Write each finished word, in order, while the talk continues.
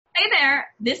Hey there,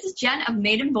 this is Jen of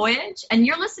Maiden Voyage, and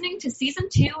you're listening to Season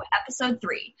 2, Episode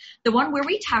 3, the one where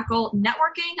we tackle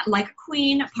Networking Like a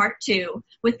Queen, Part 2,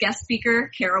 with guest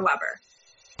speaker Kara Weber.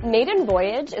 Maiden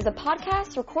Voyage is a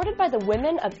podcast recorded by the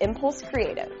women of Impulse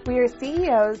Creative. We are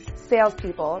CEOs,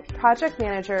 salespeople, project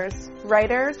managers,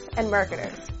 writers, and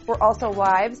marketers. We're also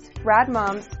wives, rad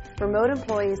moms, remote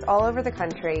employees all over the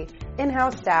country,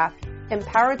 in-house staff,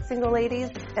 empowered single ladies,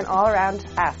 and all-around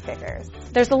ass kickers.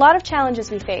 There's a lot of challenges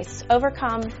we face,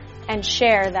 overcome, and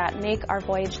share that make our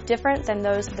voyage different than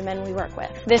those of the men we work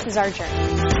with. This is our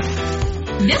journey.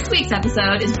 This week's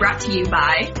episode is brought to you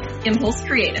by Impulse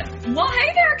Creative. Well,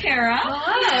 hey there, Kara.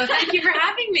 Hello, thank you for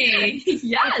having me.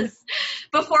 Yes.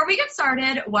 Before we get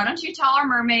started, why don't you tell our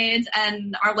mermaids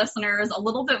and our listeners a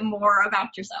little bit more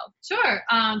about yourself? Sure.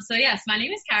 So yes, my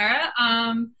name is Kara.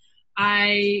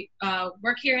 I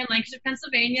work here in Lancaster,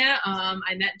 Pennsylvania.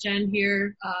 I met Jen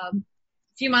here a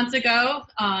few months ago.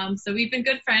 So we've been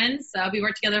good friends. We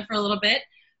worked together for a little bit.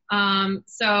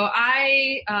 So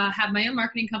I have my own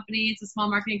marketing company. It's a small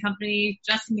marketing company,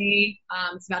 just me.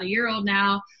 It's about a year old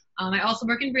now. I also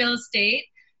work in real estate.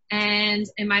 And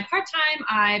in my part-time,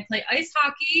 I play ice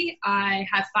hockey. I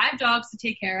have 5 dogs to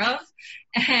take care of.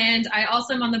 And I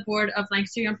also am on the board of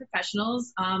Lancaster Young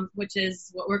Professionals, which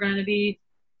is what we're going to be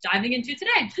diving into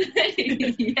today.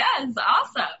 Yes,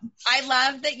 awesome. I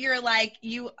love that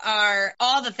you are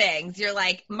all the things. You're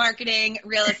like marketing,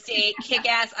 real estate,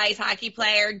 kick-ass ice hockey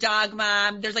player, dog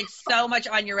mom. There's like so much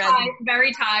on your resume. I'm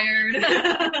very tired. You're all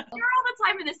the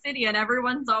time in the city and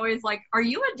everyone's always like, are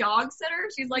you a dog sitter?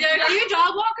 She's like, yeah, are you a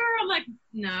dog walker? I'm like,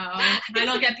 no, I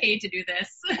don't get paid to do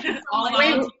this.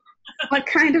 Wait, what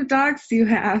kind of dogs do you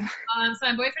have? So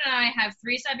my boyfriend and I have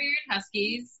 3 Siberian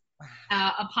Huskies,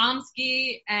 a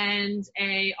Pomsky, and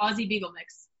a Aussie Beagle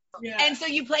mix. Yeah. And so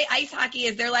you play ice hockey.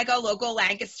 Is there like a local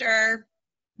Lancaster?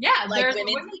 Yeah, like there's a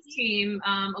women's team,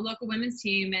 a local women's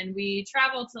team, and we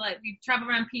travel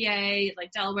around PA,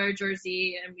 like Delaware,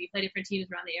 Jersey, and we play different teams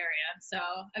around the area. So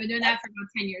I've been doing that for about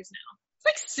 10 years now. It's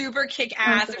like super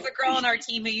kick-ass. There's a girl on our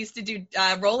team who used to do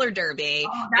roller derby.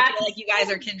 Oh, I feel like you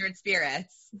guys are kindred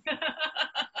spirits.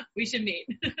 We should meet.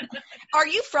 Are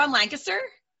you from Lancaster?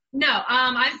 No,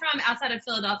 I'm from outside of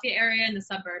Philadelphia area in the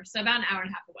suburbs, so about an hour and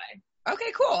a half away.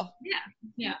 Okay, cool.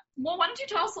 Yeah. Well, why don't you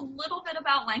tell us a little bit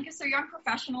about Lancaster Young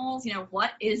Professionals? You know,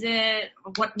 what is it?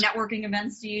 What networking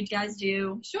events do you guys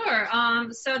do? Sure.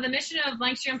 So the mission of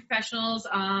Lancaster Young Professionals,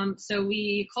 so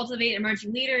we cultivate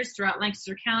emerging leaders throughout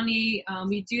Lancaster County.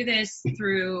 We do this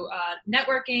through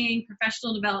networking,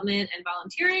 professional development, and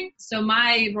volunteering. So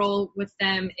my role with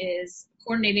them is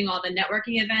coordinating all the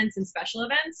networking events and special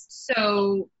events.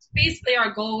 So basically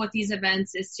our goal with these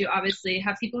events is to obviously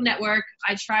have people network.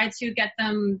 I try to get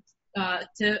them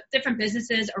to different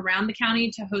businesses around the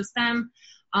county to host them,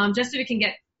 just so we can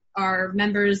get our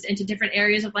members into different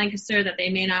areas of Lancaster that they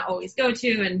may not always go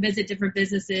to and visit different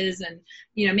businesses and,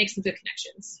 make some good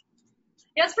connections.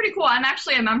 Yeah, it's pretty cool. I'm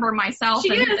actually a member myself,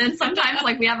 and sometimes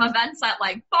like we have events at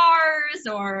like bars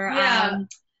or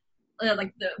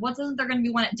isn't there going to be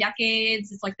one at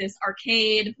Decades? It's like this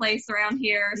arcade place around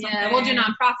here. Or something. Yeah, we'll do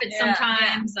nonprofits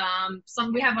sometimes. Yeah.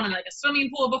 We have one in like a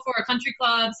swimming pool before, a country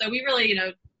club. So we really,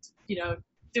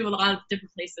 do a lot of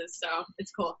different places. So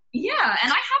it's cool. Yeah,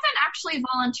 and I haven't actually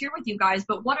volunteered with you guys,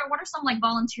 but what are some like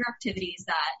volunteer activities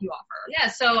that you offer? Yeah,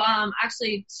 so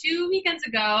actually 2 weekends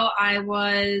ago I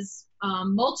was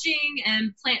mulching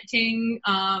and planting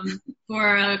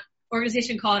for a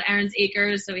organization called Aaron's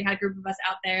Acres. So we had a group of us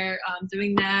out there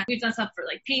doing that. We've done stuff for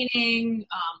like painting,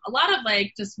 a lot of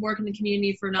like just work in the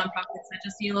community for nonprofits that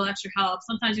just need a little extra help.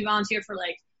 Sometimes we volunteer for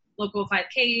like local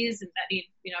 5Ks and that need,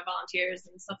 volunteers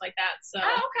and stuff like that. So,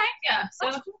 okay. Yeah.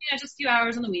 So, just a few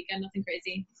hours on the weekend, nothing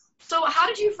crazy. So how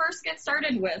did you first get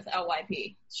started with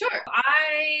LYP? Sure.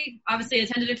 I obviously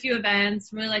attended a few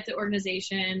events, really liked the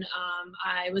organization.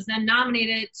 I was then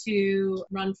nominated to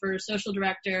run for social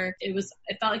director. It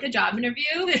felt like a job interview.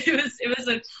 It was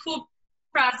a cool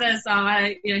process.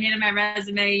 I handed my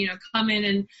resume, come in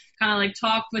and kind of like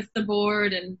talk with the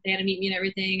board, and they had to meet me and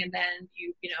everything, and then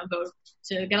you vote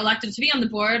to get elected to be on the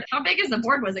board. How big is the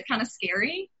board? Was it kind of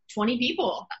scary? 20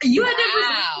 people. You had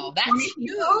to that's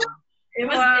huge. It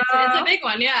was, it's a big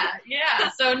one. Yeah.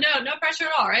 So no pressure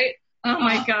at all, right? Oh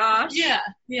my gosh.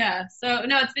 Yeah. So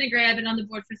no, it's been great. I've been on the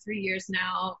board for 3 years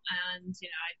now, and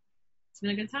it's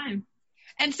been a good time.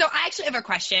 And so I actually have a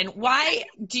question. Why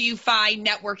do you find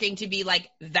networking to be like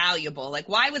valuable? Like,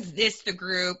 why was this the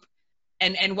group,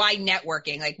 and why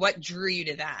networking? Like, what drew you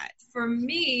to that? For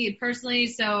me personally,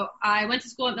 so I went to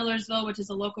school at Millersville, which is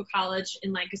a local college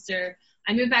in Lancaster.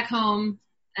 I moved back home,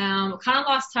 kind of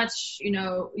lost touch,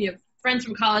 friends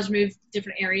from college moved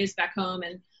different areas back home,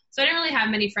 and so I didn't really have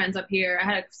many friends up here. I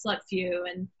had a select few,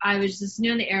 and I was just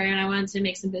new in the area, and I wanted to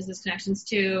make some business connections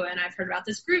too, and I've heard about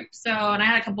this group, and I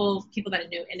had a couple people that I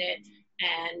knew in it,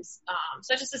 and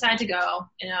so I just decided to go,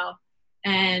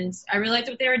 and I really liked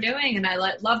what they were doing, and I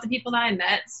loved the people that I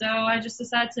met, so I just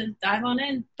decided to dive on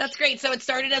in. That's great. So it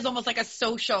started as almost like a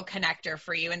social connector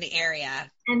for you in the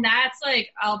area. And that's like,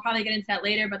 I'll probably get into that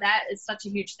later, but that is such a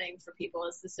huge thing for people,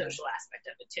 is the social aspect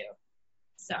of it too.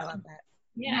 So I love that.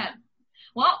 Yeah.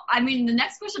 Well, I mean, the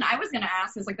next question I was going to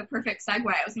ask is like the perfect segue.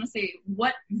 I was going to say,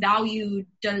 what value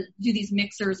do these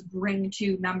mixers bring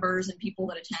to members and people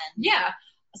that attend? Yeah.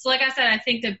 So like I said, I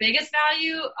think the biggest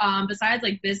value, besides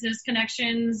like business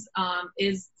connections,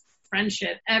 is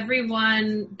friendship.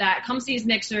 Everyone that comes to these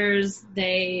mixers,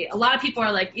 a lot of people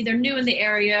are like either new in the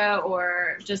area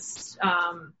or just,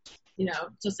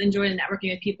 just enjoy the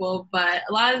networking with people. But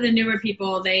a lot of the newer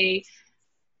people, they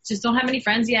just don't have many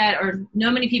friends yet or know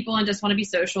many people and just want to be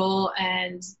social.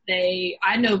 And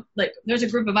I know like there's a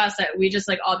group of us that we just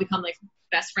like all become like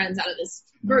best friends out of this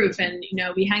group. And,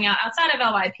 we hang out outside of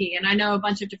LYP, and I know a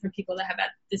bunch of different people that have had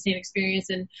the same experience.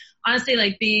 And honestly,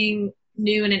 like being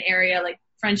new in an area, like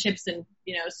friendships and,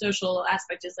 social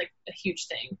aspect is like a huge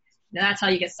thing. That's how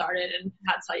you get started, and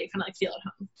that's how you kind of like feel at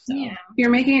home. So. Yeah. You're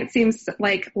making it seem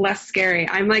like less scary.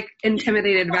 I'm like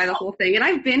intimidated by the whole thing. And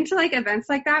I've been to like events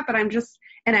like that, but I'm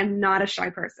not a shy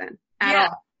person at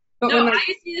all. But I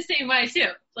used to be the same way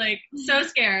too. Like so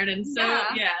scared and so,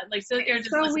 like so scared. It's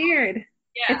so weird.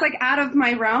 Yeah. It's like out of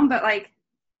my realm, but like,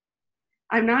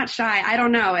 I'm not shy. I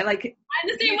don't know. I'm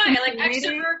the same way. Like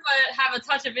extrovert, but have a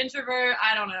touch of introvert.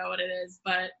 I don't know what it is,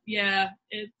 but yeah,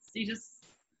 you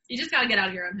just gotta get out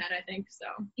of your own head, I think. So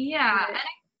yeah, and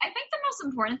I think the most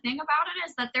important thing about it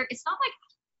is that it's not like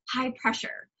high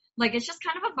pressure. Like it's just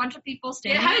kind of a bunch of people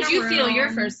standing. Yeah, how did you feel your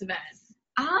room. first event?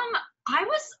 I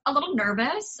was a little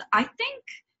nervous. I think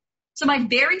so. My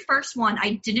very first one,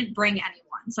 I didn't bring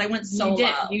anyone, so I went solo.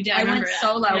 You did. I went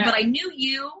solo, but I knew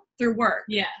you through work.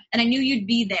 Yeah, and I knew you'd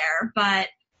be there, but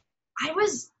I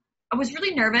was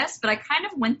really nervous. But I kind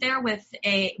of went there with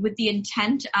the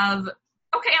intent of,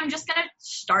 okay, I'm just going to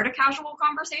start a casual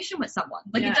conversation with someone.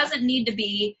 Like, it doesn't need to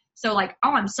be so like,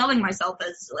 oh, I'm selling myself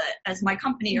as my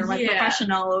company or my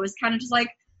professional. It was kind of just like,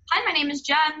 hi, my name is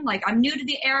Jen. Like, I'm new to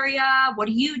the area. What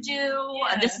do you do?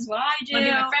 This is what I do. Want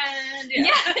to be my friend?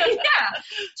 Yeah.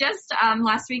 Just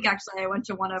last week, actually, I went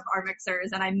to one of our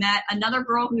mixers, and I met another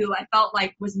girl who I felt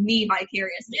like was me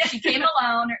vicariously. Yeah. She came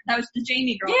alone. That was the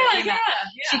Jamie girl. Yeah.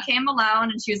 She came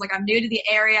alone, and she was like, I'm new to the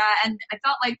area. And I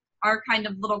felt like our kind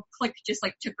of little clique just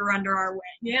like took her under our wing.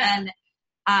 Yeah. And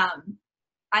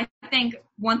I think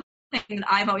one thing that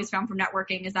I've always found from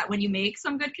networking is that when you make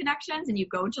some good connections and you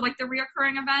go to like the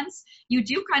reoccurring events, you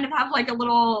do kind of have like a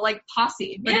little like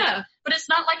posse. But but it's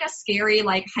not like a scary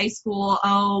like high school,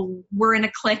 oh, we're in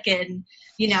a clique and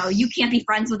you can't be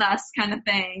friends with us kind of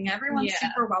thing. Everyone's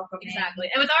super welcoming. Exactly.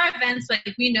 And with our events, like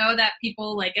we know that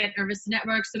people like get nervous to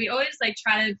network, so we always like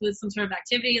try to include some sort of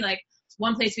activity. Like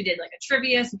one place we did like a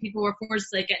trivia, so people were forced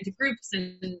to like get into groups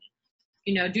and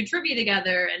do trivia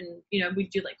together, and we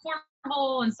do like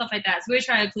cornhole and stuff like that. So we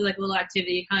try to include like a little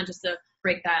activity, kind of just to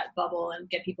break that bubble and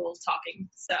get people talking.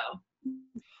 So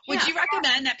would you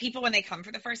recommend that people, when they come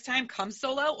for the first time, come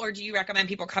solo, or do you recommend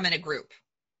people come in a group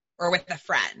or with a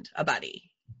friend, a buddy?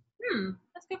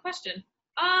 That's a good question.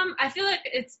 I feel like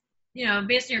it's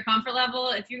based on your comfort level.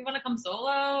 If you want to come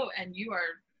solo and you are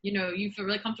you feel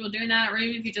really comfortable doing that, or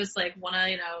even if you just like want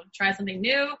to try something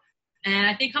new. And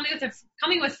I think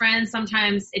coming with friends,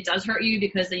 sometimes it does hurt you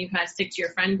because then you kind of stick to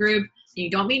your friend group and you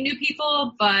don't meet new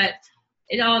people, but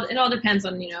it all depends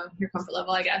on, your comfort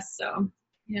level, I guess. So,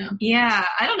 yeah,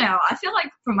 I don't know. I feel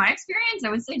like from my experience, I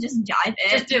would say just dive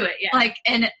in. Just do it. Yeah. Like,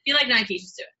 and be like Nike,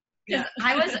 just do it. Yeah.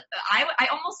 I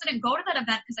almost didn't go to that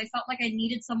event because I felt like I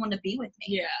needed someone to be with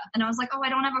me. Yeah. And I was like, oh, I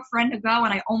don't have a friend to go.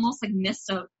 And I almost like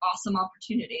missed an awesome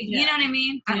opportunity. Yeah. You know what I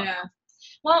mean? I don't know.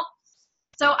 Well,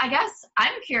 so I guess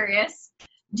I'm curious,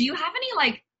 do you have any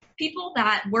like people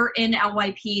that were in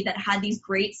LYP that had these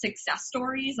great success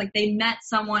stories? Like they met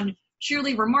someone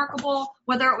truly remarkable,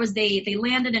 whether it was they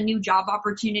landed a new job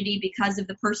opportunity because of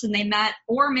the person they met,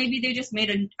 or maybe they just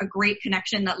made a great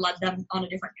connection that led them on a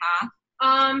different path?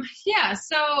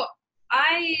 So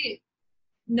I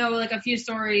know like a few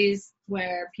stories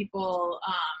where people,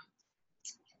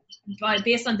 but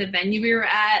based on the venue we were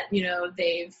at,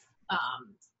 they've,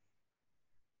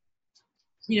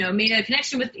 made a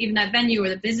connection with even that venue or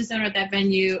the business owner at that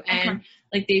venue, and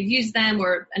like they've used them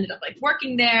or ended up like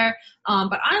working there.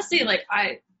 But honestly, like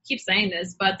I keep saying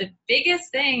this, but the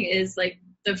biggest thing is like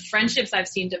the friendships I've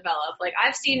seen develop. Like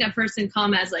I've seen a person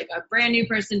come as like a brand new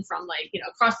person from like, you know,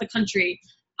 across the country,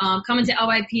 come into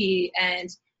LYP and,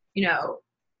 you know,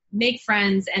 make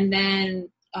friends and then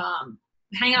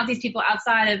hang out with these people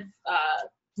outside of,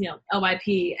 you know,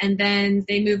 LYP. And then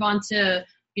they move on to,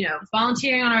 you know,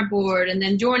 volunteering on our board and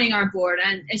then joining our board.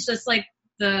 And it's just like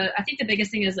I think the biggest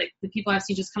thing is like the people I've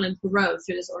seen just kind of grow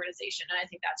through this organization. And I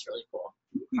think that's really cool.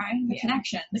 Right. The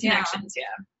connections. The connections. Yeah.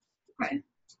 Right.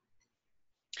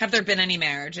 Have there been any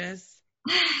marriages?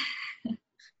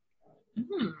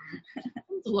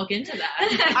 Look into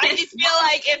that. I just feel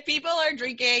like if people are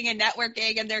drinking and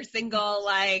networking and they're single,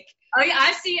 like. Oh yeah,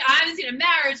 I haven't seen a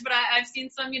marriage, but I've seen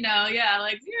some, you know,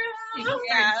 like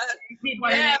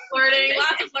flirting,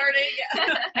 lots of flirting.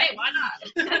 Yeah. Hey, why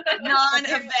not?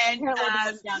 Non-event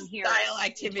style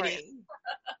activity.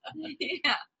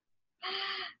 Yeah.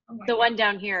 Oh the one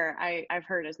down here I've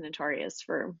heard is notorious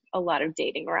for a lot of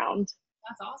dating around.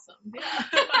 That's awesome. Yeah.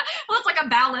 Well, it's like a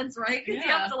balance, right? Because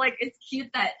you have to like, it's cute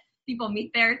that people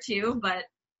meet there too, but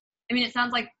I mean, it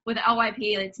sounds like with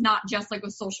LYP, it's not just like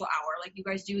a social hour. Like you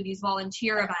guys do these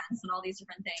volunteer events and all these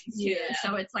different things too. Yeah.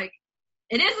 So it's like,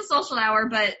 it is a social hour,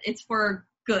 but it's for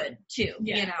good too.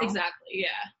 Yeah, you know? Exactly. Yeah.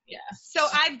 Yeah. So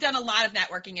I've done a lot of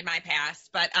networking in my past,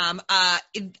 but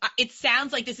it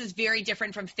sounds like this is very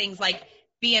different from things like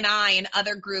BNI and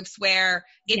other groups where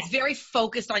it's very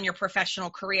focused on your professional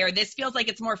career. This feels like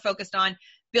it's more focused on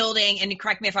building, and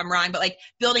correct me if I'm wrong, but like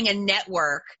building a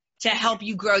network to help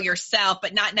you grow yourself,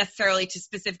 but not necessarily to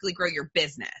specifically grow your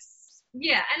business.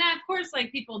 Yeah, and of course,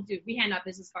 like people do, we hand out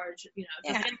business cards, you know,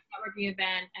 it's a networking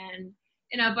event, and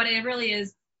you know, but it really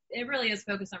is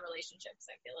focused on relationships.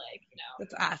 I feel like, you know,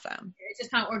 that's awesome. It just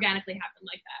kind of organically happened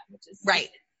like that, which is right.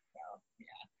 So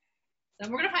yeah,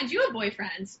 so we're gonna find you a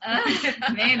boyfriend,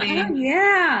 maybe. Oh,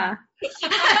 yeah.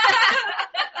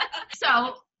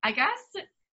 So I guess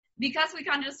because we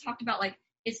kind of just talked about like,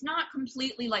 it's not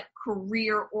completely like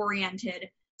career oriented.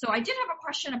 So I did have a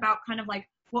question about kind of like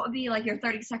what would be like your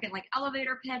 30-second like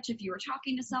elevator pitch if you were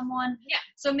talking to someone. Yeah.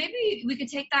 So maybe we could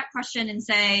take that question and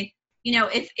say, you know,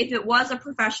 if it was a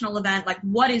professional event, like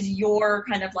what is your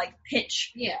kind of like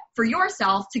pitch for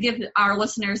yourself to give our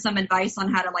listeners some advice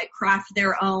on how to like craft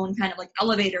their own kind of like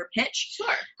elevator pitch?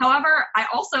 Sure. However, I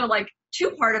also like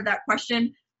two-part of that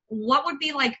question. What would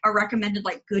be like a recommended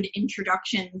like good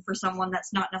introduction for someone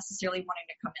that's not necessarily wanting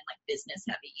to come in like business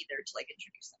heavy either to like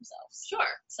introduce themselves?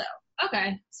 Sure. So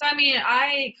okay. So I mean,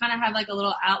 I kind of have like a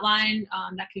little outline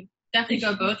that could definitely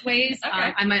go both ways.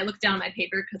 Okay. I might look down at my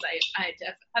paper because I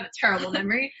have a terrible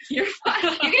memory. You're fine.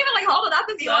 You can even like hold it up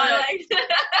if you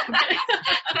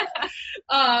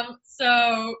want.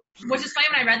 So, which is funny,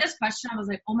 when I read this question, I was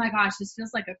like, oh my gosh, this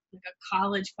feels like a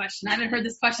college question. I haven't heard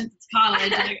this question since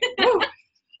college. Like,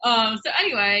 so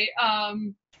anyway,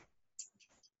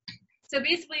 so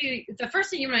basically the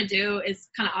first thing you want to do is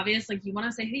kind of obvious. Like you want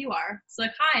to say who you are. So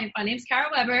like, hi, my name's Kara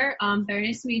Weber. Very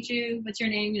nice to meet you. What's your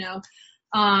name? You know,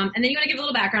 and then you want to give a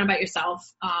little background about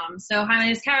yourself. So hi, my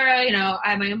name's Kara. You know, I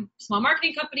have my own small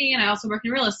marketing company and I also work in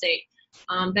real estate.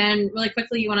 Then really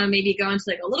quickly, you want to maybe go into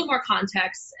like a little more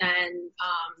context. And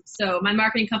so my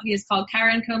marketing company is called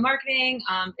Kara & Co Marketing.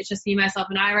 It's just me, myself,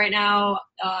 and I right now.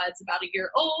 It's about a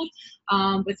year old.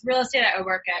 With real estate, I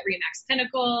work at RE/MAX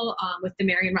Pinnacle with the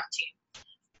Marion Rutt team.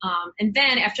 And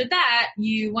then after that,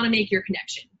 you want to make your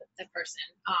connection with the person.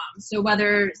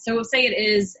 So say it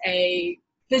is a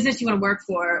business you want to work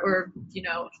for, or, you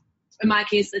know, in my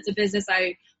case, it's a business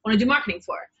I want to do marketing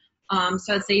for.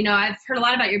 So I'd say, you know, I've heard a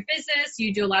lot about your business.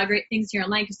 You do a lot of great things here in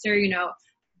Lancaster. You know,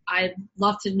 I'd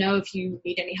love to know if you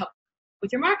need any help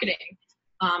with your marketing.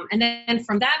 And then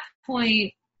from that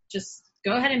point, just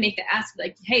go ahead and make the ask,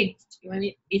 like, hey, do you want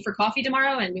to meet for coffee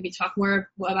tomorrow and maybe talk more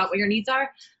about what your needs are?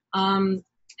 And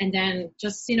then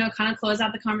just, you know, kind of close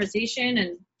out the conversation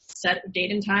and set a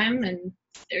date and time. And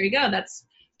there you go.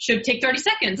 Should take 30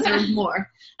 seconds or more.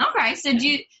 Okay. So do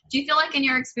you feel like in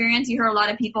your experience, you hear a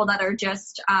lot of people that are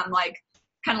just like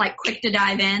kind of like quick to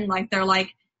dive in? Like they're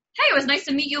like, hey, it was nice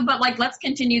to meet you, but like, let's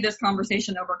continue this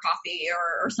conversation over coffee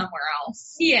or somewhere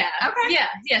else. Yeah. Okay.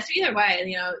 Yeah. So either way,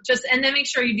 you know, and then make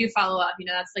sure you do follow up. You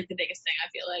know, that's like the biggest thing I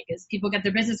feel like is people get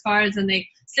their business cards and they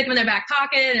stick them in their back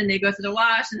pocket and they go through the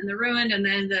wash and then they're ruined and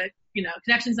then the, you know,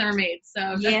 connections never made. So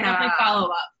definitely follow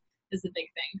up is the big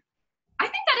thing. I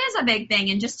think that is a big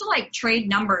thing, and just to like trade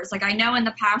numbers. Like I know in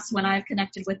the past when I've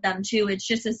connected with them too, it's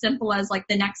just as simple as like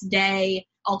the next day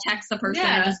I'll text the person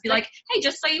and just be like, hey,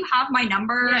 just so you have my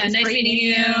number. Yeah, it's nice great meeting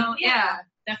you. Yeah,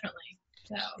 definitely.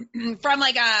 So from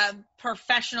like a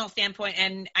professional standpoint,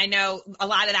 and I know a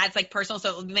lot of that's like personal,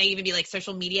 so it may even be like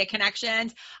social media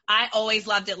connections. I always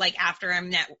loved it like after a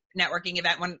networking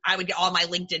event when I would get all my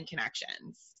LinkedIn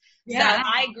connections. Yeah. So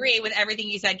I agree with everything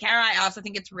you said, Kara. I also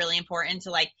think it's really important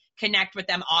to like connect with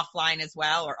them offline as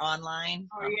well or online.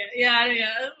 Oh, yeah.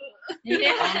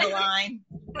 On the line.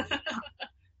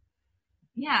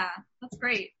 Yeah, that's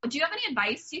great. Do you have any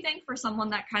advice, do you think, for someone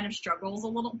that kind of struggles a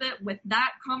little bit with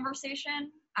that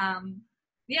conversation?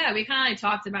 Yeah, we kind of like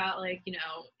talked about like, you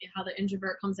know, how the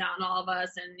introvert comes out in all of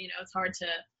us, and, you know, it's hard to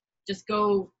just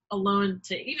go alone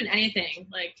to even anything.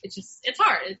 Like, it's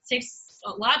hard. It takes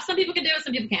a lot. Some people can do it,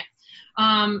 some people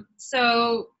can't.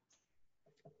 So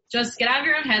just get out of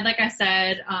your own head. Like I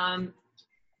said,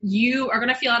 you are going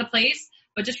to feel out of place.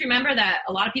 But just remember that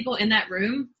a lot of people in that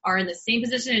room are in the same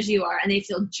position as you are, and they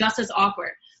feel just as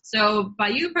awkward. So by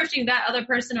you approaching that other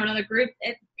person or another group,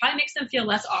 it probably makes them feel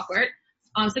less awkward.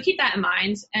 So keep that in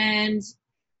mind, and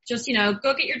just, you know,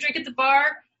 go get your drink at the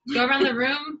bar, go around the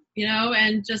room, you know,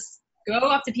 and just go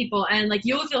up to people, and like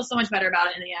you'll feel so much better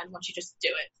about it in the end once you just do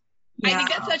it. Yeah. I think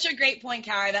that's such a great point,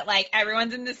 Kara, that like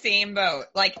everyone's in the same boat.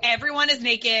 Like everyone is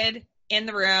naked in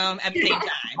the room at the same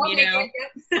time, you know?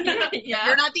 Yeah.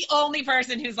 You're not the only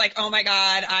person who's like, oh my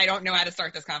God, I don't know how to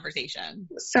start this conversation.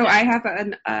 So I have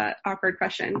an awkward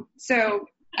question. So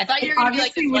I thought you were going to be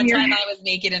like, this one time I was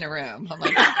naked in a room. I'm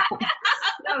like,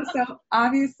 no, so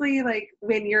obviously like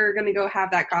when you're going to go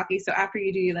have that coffee, so after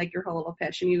you do like your whole little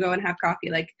pitch and you go and have coffee,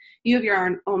 like you have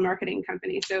your own marketing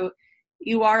company. So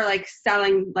you are like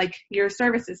selling like your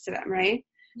services to them, right?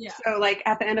 Yeah. So like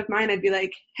at the end of mine, I'd be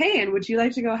like, hey, and would you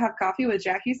like to go have coffee with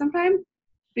Jackie sometime?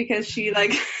 Because she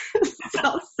like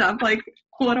sells stuff. Like,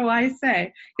 what do I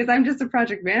say? Because I'm just a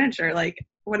project manager. Like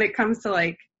when it comes to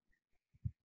like,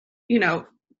 you know,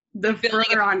 the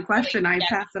further on question, I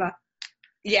pass it off.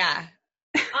 Yeah.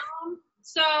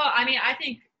 So, I mean, I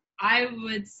think I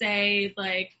would say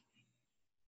like,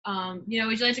 you know,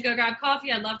 would you like to go grab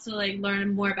coffee? I'd love to like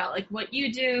learn more about like what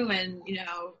you do and, you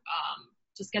know,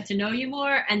 just get to know you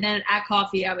more. And then at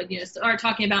coffee, I would, you know, start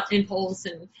talking about Impulse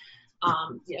and,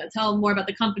 you know, tell them more about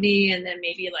the company, and then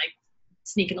maybe like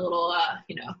sneak in a little,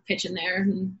 you know, pitch in there.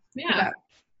 And, yeah.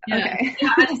 Okay.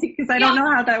 Because I don't know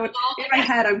how that would, in my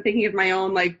head, I'm thinking of my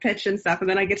own like pitch and stuff. And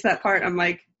then I get to that part, I'm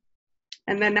like,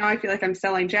 and then now I feel like I'm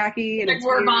selling Jackie. And like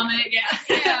word vomit, yeah.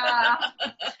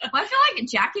 Well, I feel like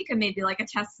Jackie could maybe like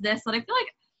attest to this, but I feel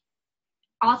like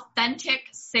authentic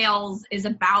sales is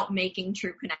about making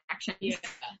true connections. Yeah.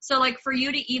 So like for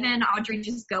you to even, Audrey,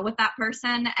 just go with that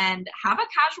person and have a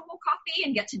casual coffee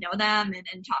and get to know them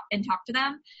and talk to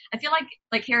them. I feel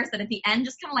like Kara said, at the end,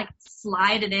 just kind of like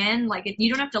slide it in. Like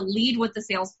you don't have to lead with the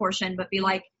sales portion, but be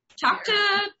like, talk to.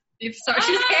 Sorry,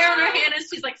 she's hair in her hand and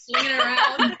she's like swinging it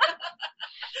around.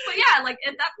 But yeah, like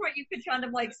at that point you could kind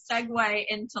of like segue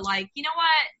into like, you know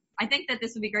what? I think that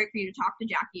this would be great for you to talk to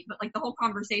Jackie, but like the whole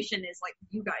conversation is like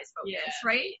you guys focus,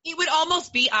 right? It would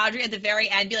almost be Audrey at the very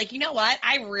end, be like, you know what?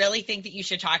 I really think that you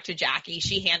should talk to Jackie.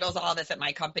 She handles all this at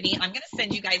my company. I'm going to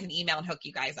send you guys an email and hook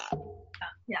you guys up.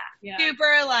 Yeah.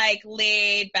 Super like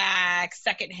laid back,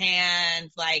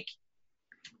 secondhand, like.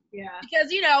 Yeah.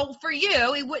 Because, you know, for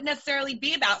you, it wouldn't necessarily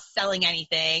be about selling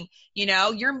anything. You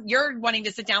know, you're wanting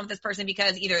to sit down with this person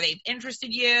because either they've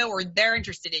interested you or they're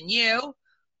interested in you.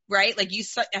 Right? Like you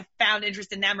have found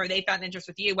interest in them or they found interest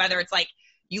with you, whether it's like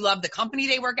you love the company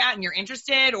they work at and you're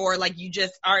interested, or like you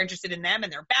just are interested in them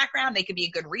and their background. They could be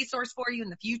a good resource for you in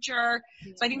the future.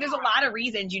 So I think there's a lot of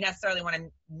reasons you necessarily want to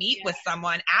meet with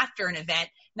someone after an event,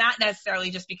 not necessarily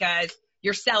just because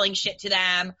you're selling shit to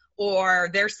them or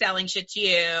they're selling shit to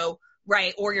you,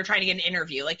 right? Or you're trying to get an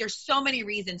interview. Like there's so many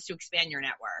reasons to expand your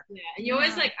network. Yeah. And you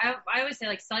always like, I always say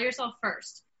like sell yourself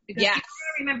first because people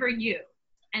remember you.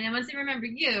 And then once they remember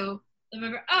you, they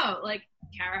remember, oh, like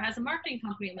Kara has a marketing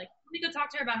company. Like, let me go talk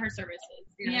to her about her services.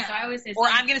 You know? So I always say, or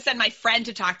I'm going to send my friend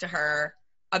to talk to her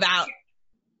about,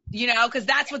 you know, because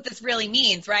that's what this really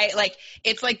means, right? Like,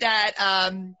 it's like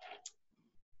that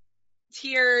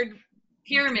tiered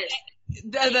pyramid.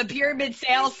 The pyramid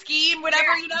sales scheme,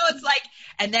 whatever, you know, it's like,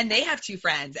 and then they have two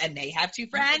friends and they have two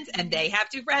friends and they have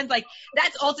two friends. Like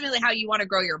that's ultimately how you want to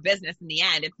grow your business in the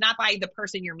end. It's not by the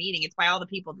person you're meeting. It's by all the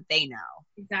people that they know.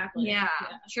 Exactly. Yeah.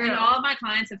 Sure. And all of my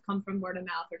clients have come from word of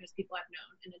mouth or just people I've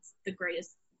known. And it's the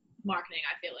greatest marketing,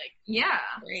 I feel like. Yeah.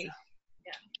 Great.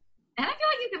 Yeah. And I feel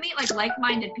like you can meet like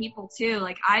like-minded people too.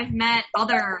 Like I've met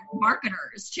other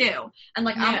marketers too. And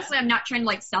like obviously I'm not trying to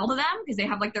like sell to them because they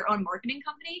have like their own marketing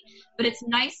company, but it's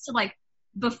nice to like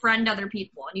befriend other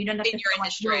people and you don't have to feel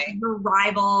like your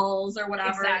rivals or whatever.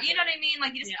 Exactly. You know what I mean?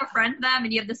 Like you just befriend them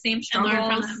and you have the same struggles. And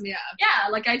learn from them.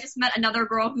 Yeah. Like I just met another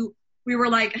girl who we were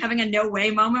like having a no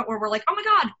way moment where we're like, oh my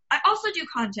God, I also do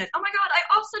content. Oh my God, I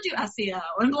also do SEO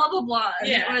and blah, blah, blah.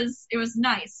 And it was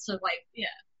nice to like,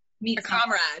 meet a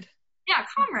comrade. Yeah,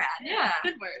 comrade. Yeah.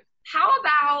 Good word. How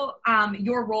about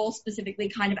your role specifically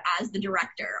kind of as the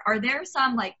director? Are there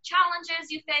some like challenges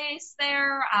you face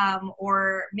there?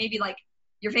 Or maybe like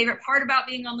your favorite part about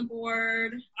being on the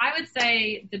board? I would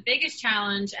say the biggest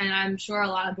challenge, and I'm sure a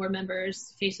lot of board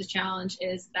members face this challenge,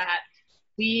 is that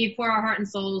we pour our heart and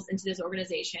souls into this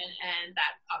organization, and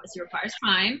that obviously requires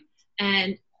time.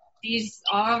 And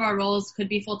all of our roles could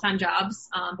be full-time jobs,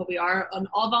 but we are an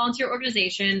all-volunteer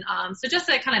organization. So just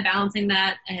kind of balancing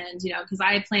that, and because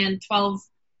I plan 12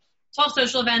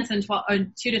 social events and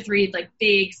 2 to 3 like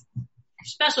big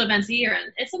special events a year,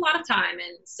 and it's a lot of time.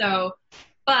 And so,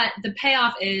 but the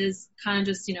payoff is kind of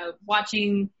just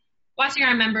watching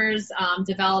our members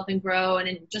develop and grow,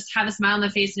 and just have a smile on their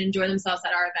face and enjoy themselves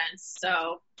at our events.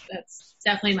 So that's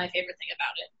definitely my favorite thing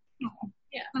about it. Oh,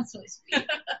 yeah, that's really sweet.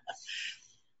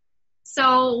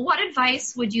 So what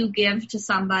advice would you give to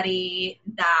somebody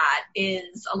that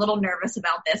is a little nervous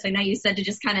about this? I know you said to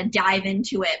just kind of dive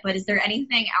into it, but is there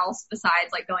anything else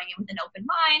besides like going in with an open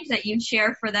mind that you'd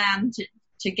share for them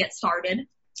to get started?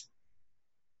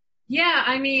 Yeah,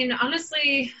 I mean,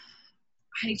 honestly,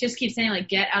 I just keep saying like,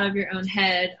 get out of your own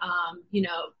head. You're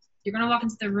going to walk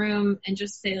into the room and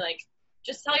just say like,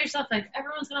 just tell yourself like,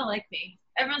 everyone's going to like me.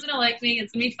 Everyone's going to like me.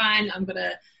 It's going to be fine. I'm going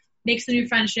to make some new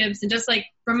friendships, and just like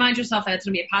remind yourself that it's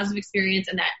going to be a positive experience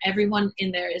and that everyone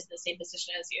in there is in the same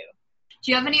position as you.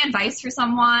 Do you have any advice for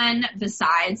someone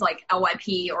besides like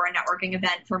LYP or a networking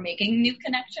event for making new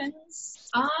connections?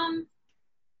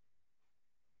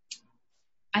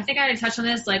 I think I already touched on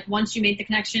this. Like once you make the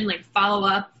connection, like follow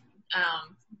up,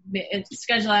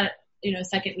 schedule out, a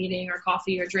second meeting or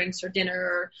coffee or drinks or dinner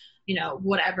or,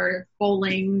 whatever,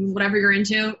 bowling, whatever you're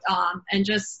into. And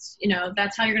just,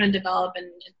 that's how you're going to develop,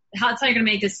 and that's how you're going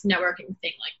to make this networking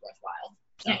thing like worthwhile.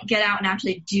 So. Get out and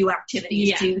actually do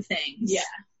activities, do things. Yeah.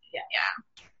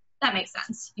 That makes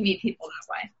sense. You meet people that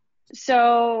way.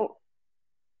 So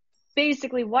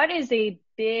basically, what is a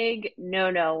big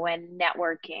no-no when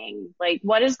networking? Like,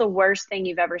 what is the worst thing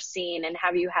you've ever seen, and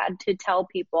have you had to tell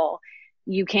people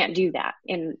you can't do that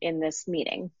in this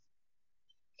meeting?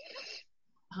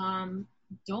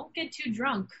 Don't get too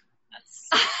drunk.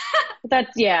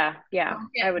 That's yeah.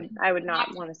 I would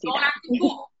not want to see that.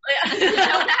 Cool.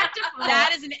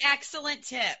 That is an excellent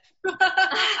tip. Because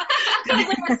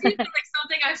like,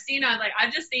 something I've seen,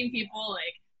 I've just seen people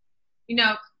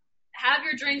have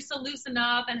your drinks to loosen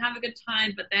up and have a good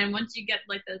time, but then once you get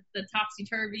like the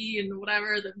topsy-turvy and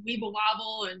whatever, the weeble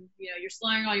wobble, and you're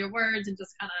slurring all your words and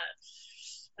just kind of,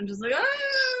 I'm just like,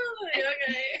 oh,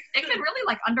 okay. It could really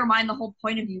like undermine the whole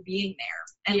point of you being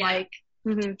there, and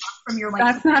from your like.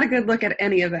 That's not a good look at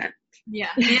any event.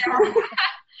 Yeah.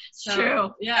 It's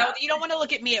true. Yeah. Oh, you don't want to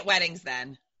look at me at weddings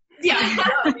then. Yeah.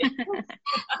 Look away.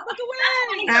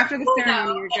 After the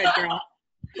ceremony, you're good, girl.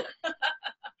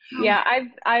 Yeah,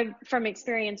 I've from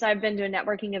experience, I've been to a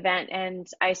networking event and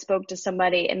I spoke to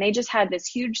somebody and they just had this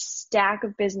huge stack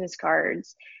of business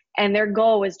cards, and their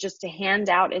goal was just to hand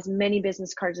out as many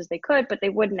business cards as they could, but they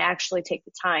wouldn't actually take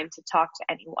the time to talk to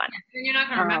anyone. And you're not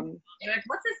going to remember. You're like,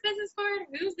 what's this business card?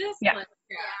 Who's this? Yeah.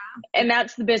 And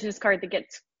that's the business card that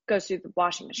goes through the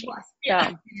washing machine. Yeah.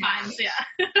 So. Times, yeah.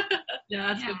 Yeah,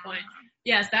 that's a good point.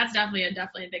 Yes, that's definitely a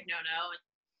big no-no.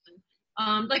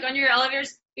 Like on your elevator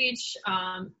speech,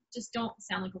 just don't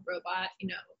sound like a robot.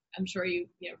 I'm sure you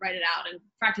write it out and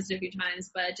practice it a few times,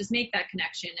 but just make that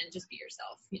connection and just be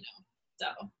yourself. So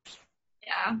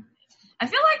yeah, I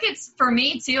feel like it's for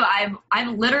me too.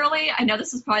 I've literally, I know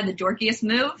this is probably the dorkiest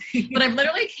move, but I've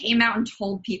literally came out and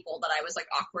told people that I was like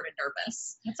awkward and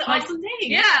nervous. That's an awesome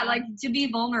thing. Yeah, like to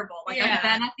be vulnerable. Like I've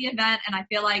been at the event and I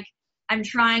feel like I'm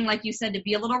trying, like you said, to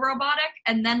be a little robotic,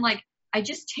 and then like I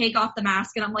just take off the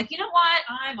mask and I'm like, you know what?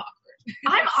 I'm awkward.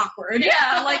 I'm awkward.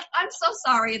 Yeah. Like, I'm so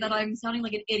sorry that I'm sounding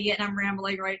like an idiot and I'm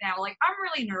rambling right now. Like, I'm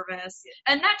really nervous.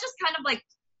 And that just kind of like,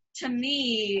 to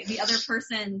me, the other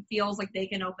person feels like they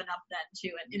can open up then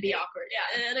too and be awkward.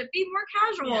 Yeah. And it'd be more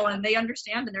casual and they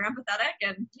understand and they're empathetic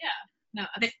and no,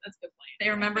 that's a good point. They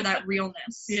remember that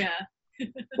realness. Yeah.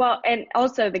 Well, and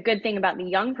also the good thing about the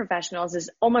young professionals is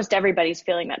almost everybody's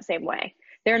feeling that same way.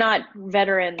 They're not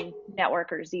veteran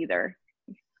networkers either.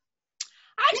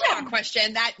 I just have a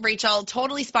question that Rachel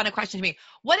totally spun a question to me.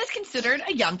 What is considered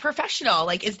a young professional?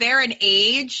 Like, is there an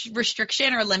age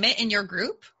restriction or limit in your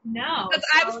group? No. Because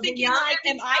I was thinking, like,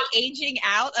 am I aging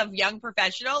out of young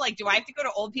professional? Like, do I have to go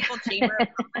to old people chamber?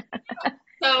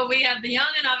 So we have the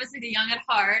young and obviously the young at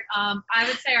heart. I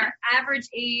would say our average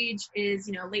age is,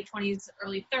 late 20s,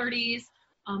 early 30s.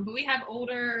 But we have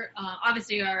older,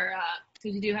 obviously our,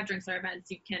 because we do have drinks at our events,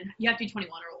 you have to be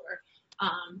 21 or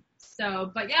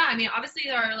older. But yeah, I mean, obviously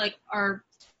our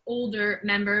older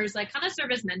members, like, kind of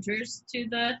serve as mentors to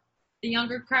the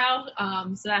younger crowd.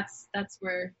 So that's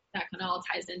where that kind of all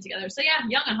ties in together. So yeah,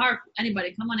 young and heart,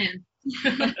 anybody, come on in.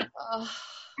 I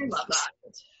love that.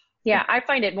 Yeah, I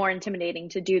find it more intimidating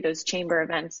to do those chamber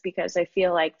events because I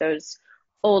feel like those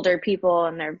older people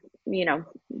in their,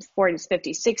 40s,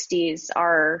 50s,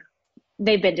 60s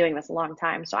they've been doing this a long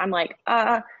time. So I'm like,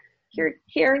 here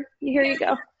you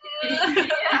go.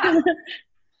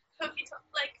 Hope you don't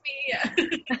like me.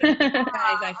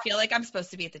 Guys, I feel like I'm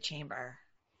supposed to be at the chamber.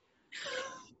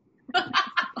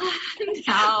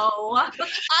 No.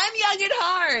 I'm young at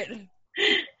heart.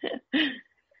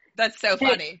 That's so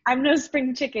funny. I'm no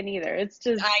spring chicken either. It's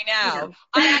just. I know.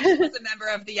 I actually was a member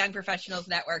of the Young Professionals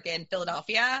Network in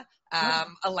Philadelphia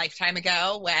a lifetime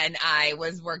ago when I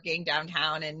was working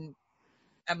downtown, and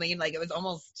it was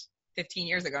almost 15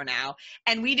 years ago now.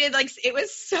 And we did it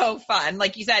was so fun.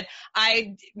 Like you said,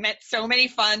 I met so many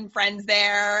fun friends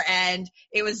there, and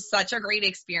it was such a great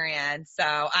experience. So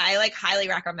I highly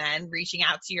recommend reaching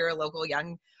out to your local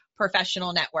Young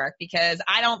Professional Network, because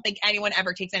I don't think anyone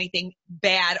ever takes anything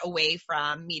bad away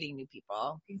from meeting new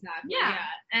people. Exactly. Yeah.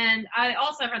 And I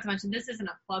also forgot to mention, this isn't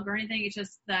a plug or anything. It's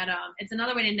just that it's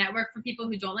another way to network for people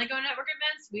who don't like going to network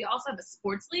events. We also have a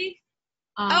sports league.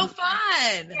 Oh,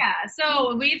 fun. Yeah.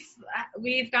 So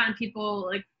we've gotten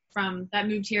people from that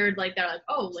moved here, they're like,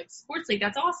 oh, sports league,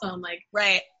 that's awesome.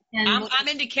 Right. And I'm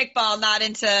into kickball, not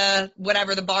into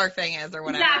whatever the bar thing is or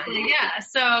whatever. Exactly, yeah.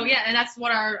 So, yeah, and that's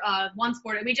what our one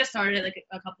sport, we just started it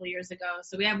a couple of years ago.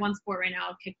 So we have one sport right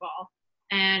now, kickball.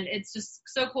 And it's just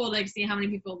so cool to see how many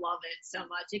people love it so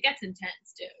much. It gets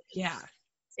intense, too. Yeah.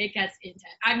 It gets intense.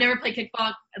 I've never played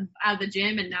kickball out of the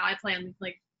gym, and now I play on,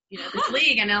 this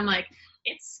league, and I'm like,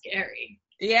 it's scary.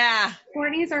 Yeah.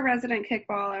 Courtney's our resident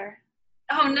kickballer.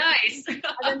 Oh, nice.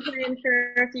 I've been playing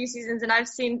for a few seasons, and I've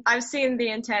seen the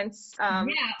intense. Yeah,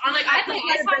 I play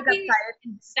ice hockey.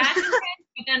 That's intense,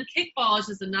 but then kickball is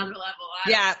just another level.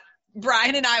 Yeah,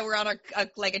 Brian and I were on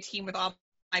a team with all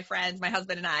my friends, my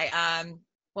husband and I,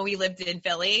 when we lived in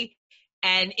Philly,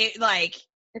 and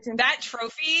that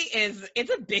trophy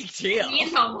it's a big deal. It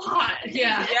means a lot.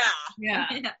 Yeah. Yeah.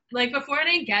 Before I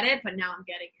didn't get it, but now I'm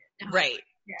getting it. Now right.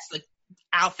 Yeah.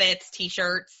 Outfits,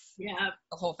 t-shirts. Yeah.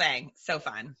 The whole thing. So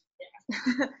fun.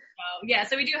 Yeah.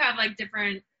 So we do have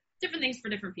different things for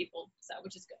different people,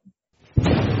 which is good.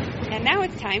 And now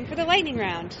it's time for the lightning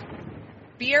round.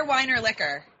 Beer, wine, or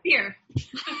liquor? Beer.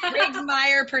 Briggs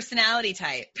Meyer personality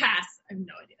type? Pass. I have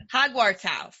no idea. Hogwarts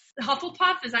house?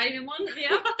 Hufflepuff, is that even one?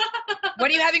 Yeah. What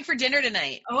are you having for dinner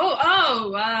tonight?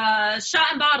 Shot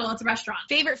and Bottle. It's a restaurant.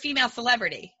 Favorite female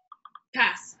celebrity?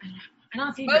 Pass. I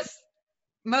don't know if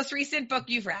Most recent book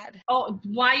you've read? Oh,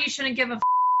 Why You Shouldn't Give a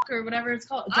or whatever it's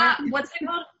called. What's it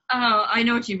called? Oh, I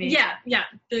know what you mean. Yeah.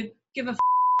 The Give a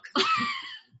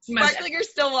Sparkling or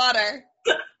still water?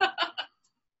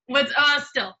 What's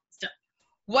still.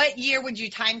 What year would you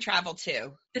time travel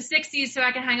to? The 60s, so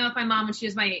I can hang out with my mom when she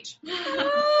was my age.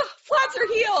 Flats or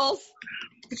heels?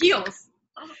 Heels.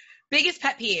 Biggest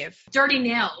pet peeve? Dirty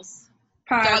nails.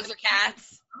 Dogs or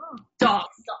cats?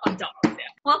 Dogs. Yeah.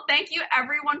 Well, thank you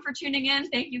everyone for tuning in.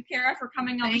 Thank you, Kara, for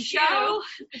coming on the show.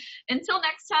 Until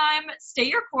next time, stay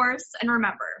your course, and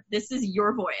remember, this is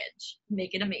your voyage.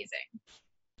 Make it amazing.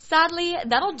 Sadly,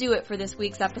 that'll do it for this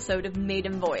week's episode of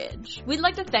Maiden Voyage. We'd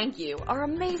like to thank you, our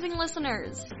amazing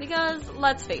listeners, because,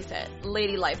 let's face it,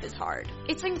 lady life is hard.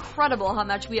 It's incredible how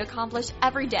much we accomplish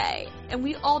every day, and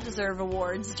we all deserve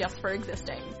awards just for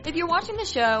existing. If you're watching the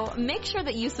show, make sure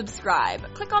that you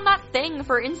subscribe, click on that thing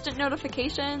for instant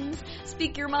notifications,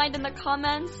 speak your mind in the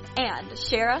comments, and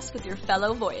share us with your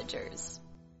fellow Voyagers.